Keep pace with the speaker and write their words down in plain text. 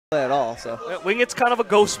at all. So WINGIT's kind of a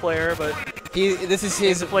ghost player, but this is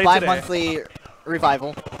his bi-monthly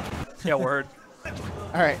revival. Yeah, word.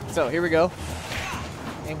 All right, so here we go.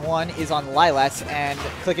 Game 1 is on Lilat, and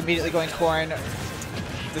Click immediately going Corrin.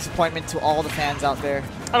 Disappointment to all the fans out there.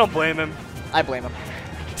 I don't blame him. I blame him.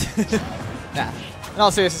 Nah. In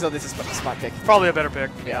all seriousness, though, this is a smart pick. Probably a better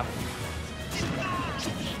pick. Yeah.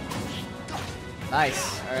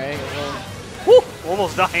 Nice. All right. Woo!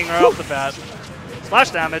 Almost dying right off the bat.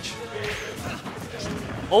 Splash damage.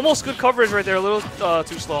 Almost good coverage right there. A little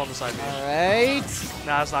too slow on the side. All right.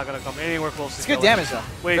 Nah, it's not going to come anywhere close to It's good damage, though.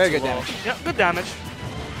 Way Very too good low. damage. Yeah, good damage.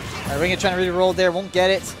 All right, WINGIT trying to really roll there. Won't get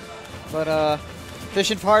it. But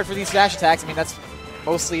fishing hard for these dash attacks. I mean, that's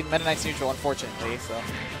mostly Meta Knight's neutral, unfortunately. So.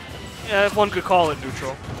 Yeah, if one could call it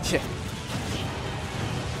neutral. Yeah.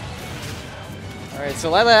 All right, so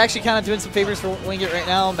Lila actually kind of doing some favors for WINGIT right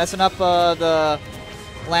now, messing up the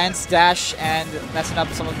Lance dash and messing up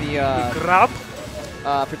some of the grab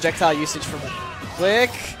projectile usage from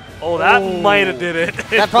Click. Oh, that might have did it.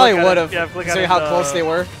 That probably would have. Yeah, considering how close they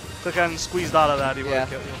were. Click and squeezed out of that, he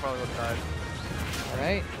probably would have died. All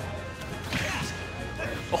right.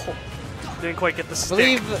 Oh, didn't quite get the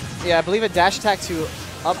stick. I believe a dash attack to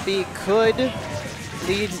up B could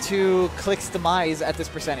lead to Click's demise at this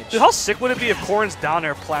percentage. Dude, how sick would it be if Corrin's down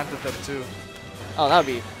there planted them too? Oh, that would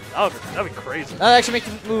be crazy. That would actually make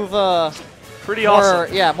the move pretty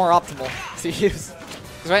awesome. Yeah, more optimal to use.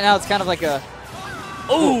 Because right now it's kind of like a.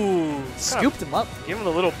 Ooh, scooped him up. Give him a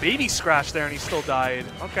little baby scratch there, and he still died.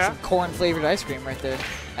 Okay. Some corn flavored ice cream right there.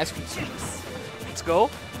 Ice cream sweets. Let's go.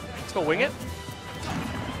 Let's go WINGIT.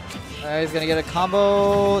 Alright, he's gonna get a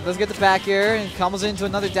combo. Does get the back air and combos into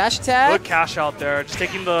another dash attack. Good cash out there. Just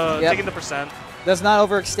taking the percent. Does not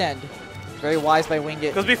overextend. Very wise by WINGIT.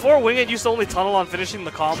 Because before WINGIT used to only tunnel on finishing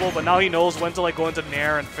the combo, but now he knows when to go into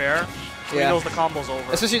Nair and Fair. So he knows the combo's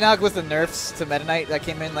over. Especially now with the nerfs to Meta Knight that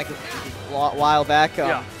came in like a while back.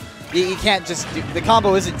 Yeah. You can't just do, the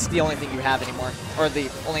combo isn't the only thing you have anymore, or the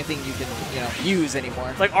only thing you can use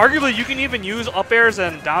anymore. Like arguably, you can even use up airs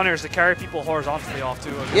and down airs to carry people horizontally off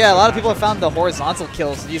too. Yeah, a lot of people have found the horizontal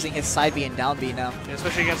kills using his side B and down B now. Yeah,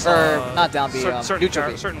 especially against not down B,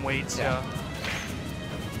 certain weights. Yeah.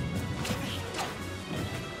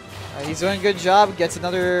 He's doing a good job. Gets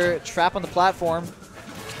another trap on the platform.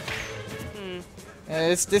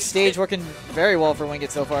 This stage working very well for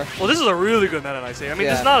WINGIT so far. Well, this is a really good Meta Knight stage. I mean,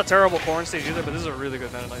 this is not a terrible Corrin stage either, but this is a really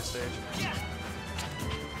good Meta Knight stage.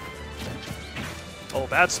 Oh,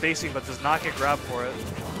 bad spacing, but does not get grabbed for it.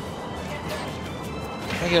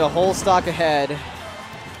 WINGIT a whole stock ahead.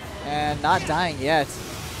 And not dying yet.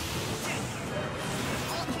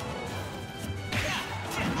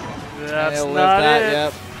 That's not it.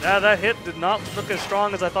 Yep. Yeah, that hit did not look as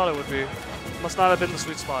strong as I thought it would be. Must not have been the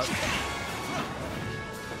sweet spot.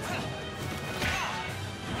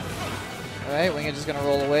 Alright, WINGIT just gonna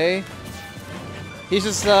roll away. He's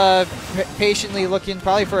just patiently looking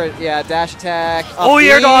probably for a dash attack. Oh, he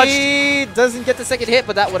air dodged! He doesn't get the second hit,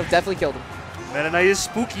 but that would have definitely killed him. Meta Knight is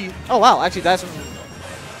spooky. Oh wow, actually that's from.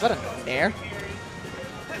 Is that an air?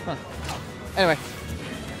 Huh. Anyway.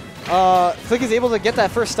 Click is able to get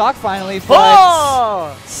that first stock finally,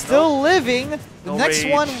 but still living. The next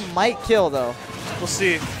one might kill though. We'll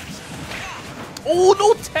see. Oh,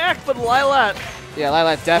 no tech, but Lilat. Yeah,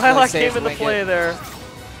 Lilat definitely came into play there.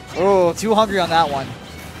 Oh, too hungry on that one.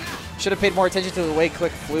 Should have paid more attention to the way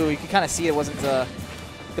Click flew. You could kind of see it wasn't the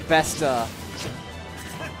best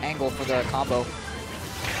angle for the combo.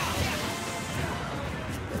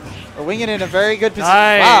 We're WINGIT in a very good position.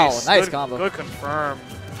 Nice. Wow, nice combo. Good confirm.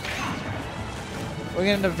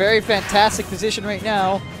 WINGIT in a very fantastic position right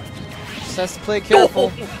now. Just has to play careful.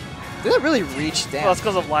 No. Did that really reach? Damn. Well, that's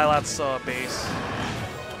because of Lilat's base.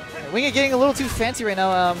 WINGIT getting a little too fancy right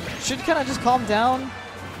now. Should kind of just calm down.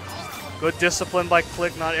 Good discipline by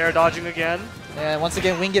Click, not air dodging again. And once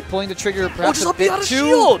again, WINGIT pulling the trigger perhaps a bit too.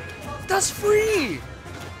 Shield. That's free.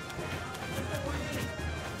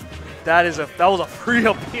 That was a free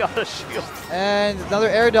up out of shield. And another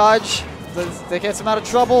air dodge. That gets him out of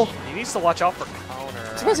trouble. He needs to watch out for counter.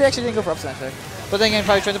 I'm surprised he actually didn't go for up smash there. But then again,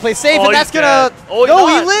 probably trying to play safe, and that's gonna. Oh, no,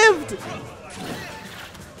 he lived.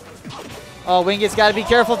 Oh, WINGIT's got to be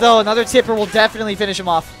careful though. Another tipper will definitely finish him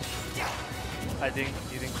off. You think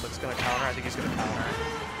Click's gonna counter? I think he's gonna counter.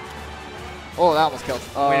 Oh, that almost killed.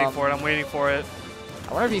 I'm waiting for it.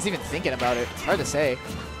 I wonder if he's even thinking about it. It's hard to say.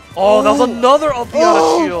 Oh, that was another up out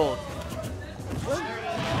of shield.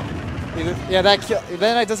 Yeah, that kill.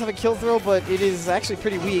 Then it does have a kill throw, but it is actually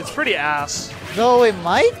pretty weak. It's pretty ass. Though it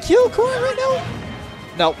might kill Corrin right now.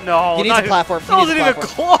 No. No. He needs a platform. That wasn't even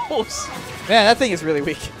close. Man, that thing is really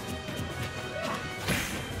weak.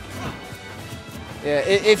 Yeah,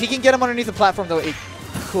 if he can get him underneath the platform, though, it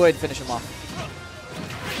could finish him off.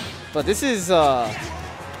 But this is... oh,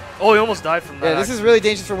 he almost died from that. Yeah, this is really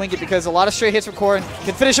dangerous for Wingit because a lot of straight hits from Corrin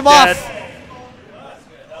can finish him Dead. off.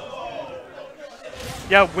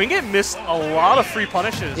 Yeah, Wingit missed a lot of free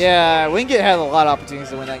punishes. Yeah, Wingit had a lot of opportunities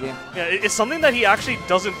to win that game. Yeah, it's something that he actually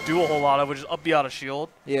doesn't do a whole lot of, which is up B out of shield.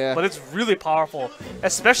 Yeah. But it's really powerful,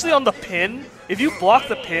 especially on the pin. If you block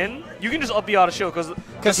the pin, you can just up B out of shield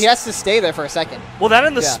because he has to stay there for a second. Well, that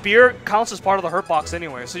and the spear counts as part of the hurt box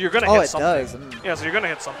anyway, so you're gonna hit something. Oh, it does. Yeah, so you're gonna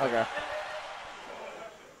hit something. Okay.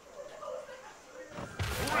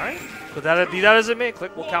 All right. But that be that as it may,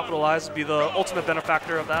 Click will capitalize, be the ultimate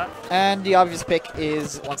benefactor of that. And the obvious pick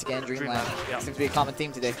is, once again, Dreamland. Yeah. Seems to be a common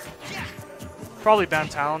theme today. Probably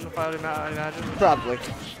Bantown, if I would imagine. Probably.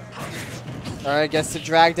 All right, gets to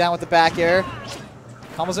drag down with the back air.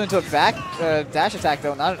 Combos into a back dash attack,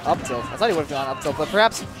 though, not an up tilt. I thought he would have done an up tilt, but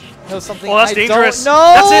perhaps it was something. Oh, that's dangerous. No!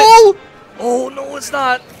 That's it! Oh, no, it's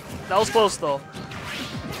not. That was close, though.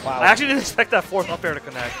 Wow. I actually didn't expect that fourth up air to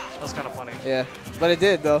connect. That was kind of funny. Yeah, but it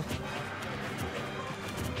did, though.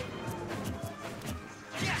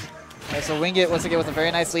 Right, so Wingit, once again, with a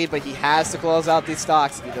very nice lead, but he has to close out these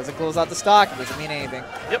stocks. If he doesn't close out the stock, it doesn't mean anything.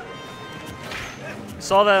 Yep. You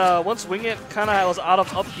saw that once Wingit kind of was out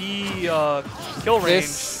of up B kill range,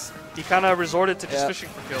 he kind of resorted to just fishing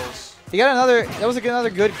for kills. He got another, that was another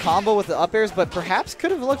good combo with the up airs, but perhaps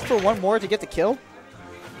could have looked for one more to get the kill.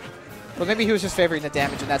 But maybe he was just favoring the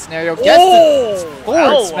damage in that scenario. Gets the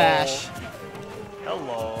forward smash.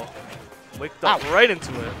 Hello. Waked up right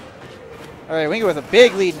into it. All right, Wingit with a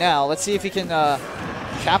big lead now. Let's see if he can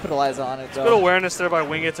capitalize on it. Good awareness there by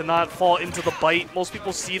Wingit to not fall into the bite. Most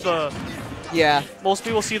people see the most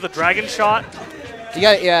people see the dragon shot. You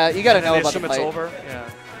got you got to know about the bite. It's over. Yeah.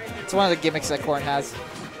 It's one of the gimmicks that Corrin has.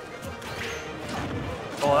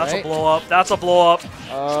 Oh, that's a blow up. That's a blow up.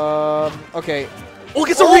 Okay. Oh,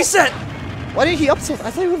 gets a reset. Why didn't he up tilt?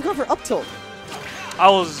 I thought he would have gone for up tilt. I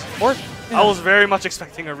was very much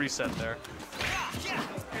expecting a reset there.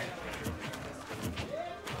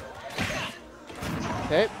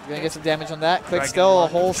 Okay, gonna get some damage on that. Click still a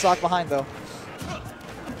whole stock behind though.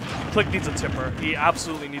 Click needs a tipper. He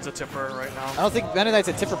absolutely needs a tipper right now. I don't think Meta Knight's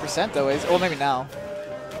a tipper percent though, is. Or maybe now.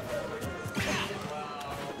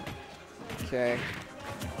 Okay.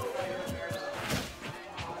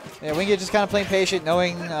 Yeah, Wingit just kind of playing patient,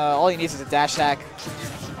 knowing all he needs is a dash attack.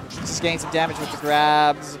 Just getting some damage with the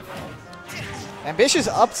grabs. Ambitious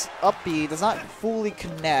up B does not fully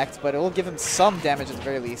connect, but it will give him some damage at the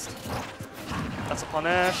very least. That's a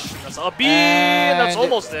punish. That's a B. That's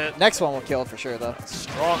almost it. Next one will kill for sure, though.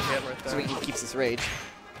 Strong hit right there. So he keeps his rage.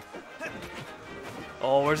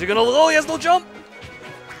 Oh, where's he gonna? Oh, he has no jump.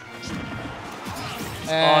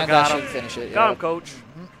 And that should finish it. Got him, coach.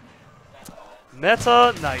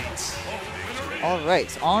 Meta Knight. All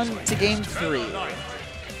right, on to game 3.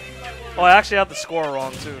 Oh, I actually had the score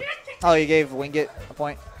wrong too. Oh, you gave Wingit a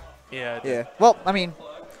point? Yeah. Yeah. Well, I mean,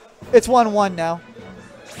 it's 1-1 now.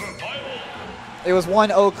 It was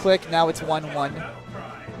 1-0 Click, now it's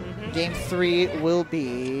 1-1. Game 3 will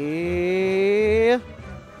be...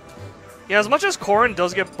 Yeah, as much as Corrin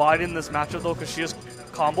does get bodied in this matchup though, because she has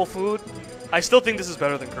combo food, I still think this is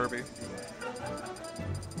better than Kirby.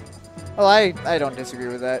 Well, I don't disagree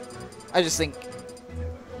with that. I just think,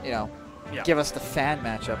 you know, give us the fan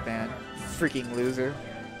matchup, man. Freaking loser.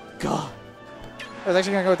 God. I was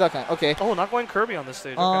actually going to go with Duck Hunt. Okay. Oh, not going Kirby on this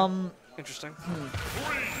stage. Okay. Interesting.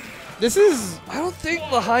 This is... I don't think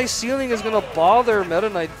the high ceiling is going to bother Meta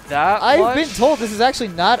Knight that much. I've been told this is actually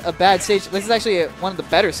not a bad stage. This is actually one of the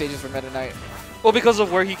better stages for Meta Knight. Well, because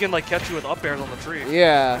of where he can like catch you with up airs on the tree.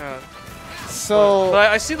 Yeah. So...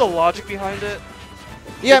 But I see the logic behind it.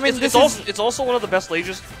 Yeah, I mean, it's also one of the best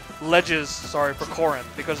ledges, for Corrin,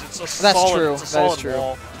 because it's a solid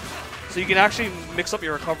wall. So you can actually mix up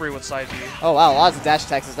your recovery with side B. Oh wow, lots of dash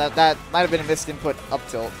attacks. That might have been a missed input up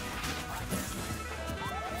tilt.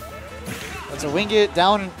 So Wingit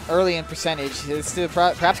down early in percentage. It's to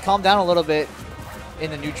perhaps calm down a little bit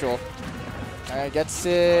in the neutral. All right, gets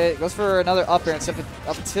it. Goes for another up air instead of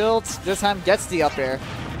up tilt. This time gets the up air.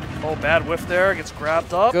 Oh, bad whiff there. Gets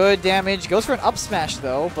grabbed up. Good damage. Goes for an up smash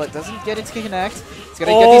though, but doesn't get it to connect. He's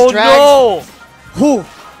gonna get these drags. No! Whew.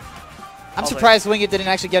 I'm surprised Wingit didn't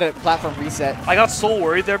actually get a platform reset. I got so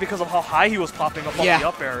worried there because of how high he was popping up on the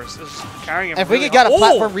up airs. It was carrying him. If Wingit got a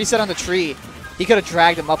platform reset on the tree, he could have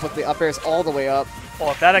dragged him up with the up airs all the way up.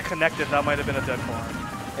 Oh, if that had connected, that might have been a dead corner.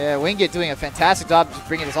 Yeah, Wingit doing a fantastic job just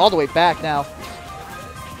bringing this all the way back now.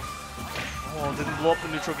 Oh, didn't blow up the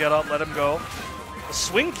neutral get up, let him go. A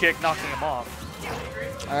swing kick knocking him off.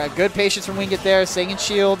 All right, good patience from Wingit there, staying in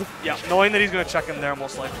shield. Yeah, knowing that he's going to check him there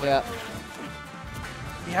most likely. Yeah.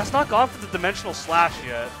 He has not gone for the dimensional slash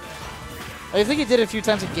yet. I think he did it a few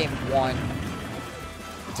times in game 1.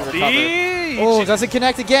 To recover. Oh, doesn't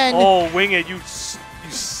connect again. Oh, Wingit, you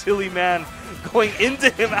silly man, going into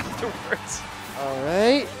him afterwards. All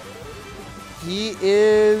right. He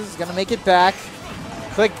is going to make it back.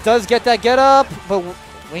 Click does get that get up, but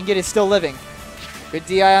Wingit is still living. Good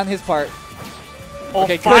DI on his part. Oh,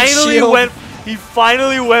 okay, he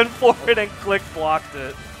finally went for it and Click blocked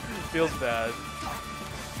it. Feels bad.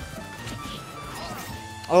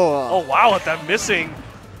 Oh, wow, with that missing.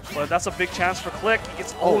 But that's a big chance for Click. He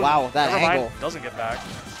gets wow, that angle. Mind, doesn't get back.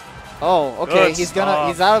 Oh, okay. He's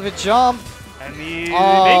out of a jump. And he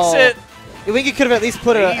makes it. Wingit could have at least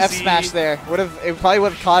put an F smash there. It probably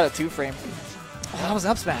would have caught a 2-frame. Oh, that was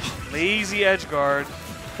an up smash. Lazy edge guard.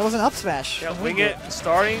 That was an up smash. Yeah, Wingit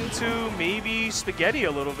starting to maybe spaghetti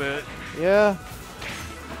a little bit. Yeah.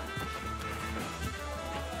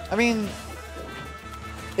 I mean,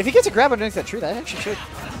 if he gets a grab underneath that tree, that actually should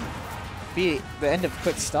be the end of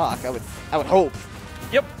Click's stock. I would hope.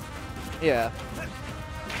 Yep. Yeah.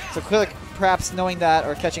 So Click, perhaps knowing that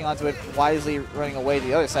or catching onto it, wisely running away to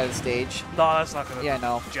the other side of the stage. No, that's not gonna. Yeah,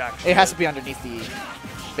 no. Jack shit. It has to be underneath the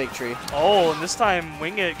big tree. Oh, and this time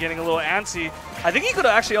Wingit getting a little antsy. I think he could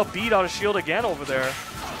have actually up beat out of shield again over there.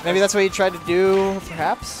 Maybe that's what he tried to do,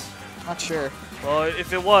 perhaps? Not sure. Well,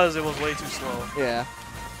 if it was way too slow. Yeah.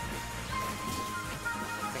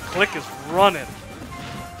 And Click is running.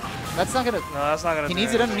 That's not gonna. No, that's not gonna. He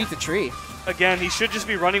needs it underneath the tree. Again, he should just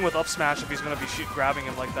be running with up smash if he's gonna be grabbing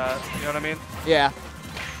him like that. You know what I mean? Yeah.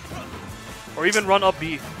 Or even run up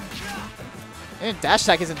B. And dash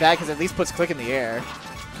attack isn't bad because it at least puts Click in the air.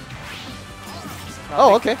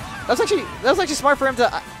 Oh, okay. That was actually smart for him to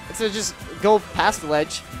just go past the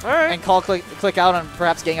ledge and call Click out on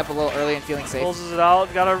perhaps getting up a little early and feeling safe. Closes it out.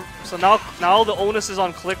 So now the onus is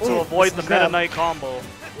on Click to avoid the Meta Knight combo.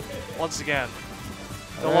 Once again,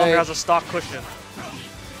 no longer has a stock cushion.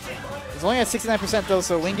 He's only at 69% though,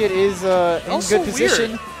 so Wingit is in good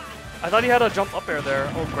position. Weird. I thought he had a jump up air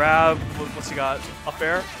there. Oh, grab. What's he got? Up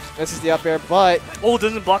air? This is the up air, but... Oh, it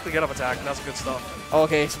doesn't block the get up attack. That's good stuff.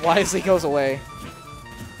 Okay, so wisely goes away.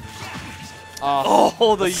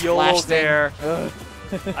 Oh, the YOLO there.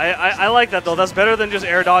 I like that, though. That's better than just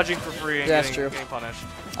air dodging for free and getting punished.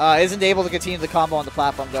 Isn't able to continue the combo on the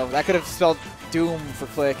platform, though. That could have spelled doom for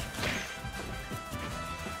Click.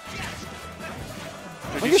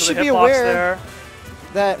 You should be aware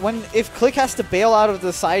that if Click has to bail out of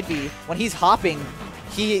the side B, when he's hopping,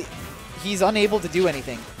 he's unable to do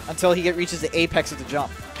anything until he reaches the apex of the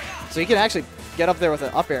jump. So he can actually get up there with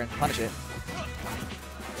an up air and punish it.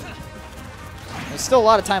 There's still a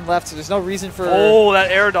lot of time left, so there's no reason for... Oh,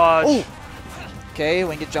 that air dodge. Oh. Okay,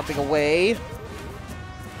 Wingit jumping away.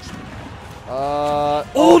 Oh,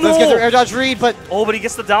 no! Does get their air dodge read, but... Oh, but he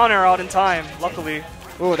gets the down air out in time, luckily.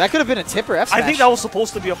 Oh, that could have been a tip or F smash. I think that was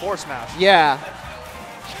supposed to be a forward smash. Yeah.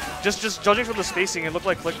 Just judging from the spacing, it looked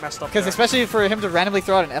like Click messed up. Because especially for him to randomly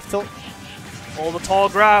throw out an F tilt. Oh, the tall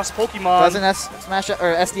grass, Pokemon. Doesn't smash or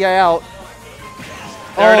SDI out.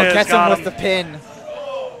 There it is, gets him with the pin.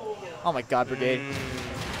 Oh my God, Brigade.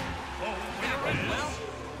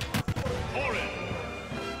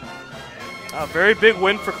 A very big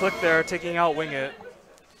win for Click there, taking out Wingit.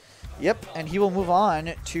 Yep, and he will move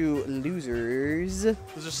on to losers.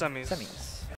 Losers semis.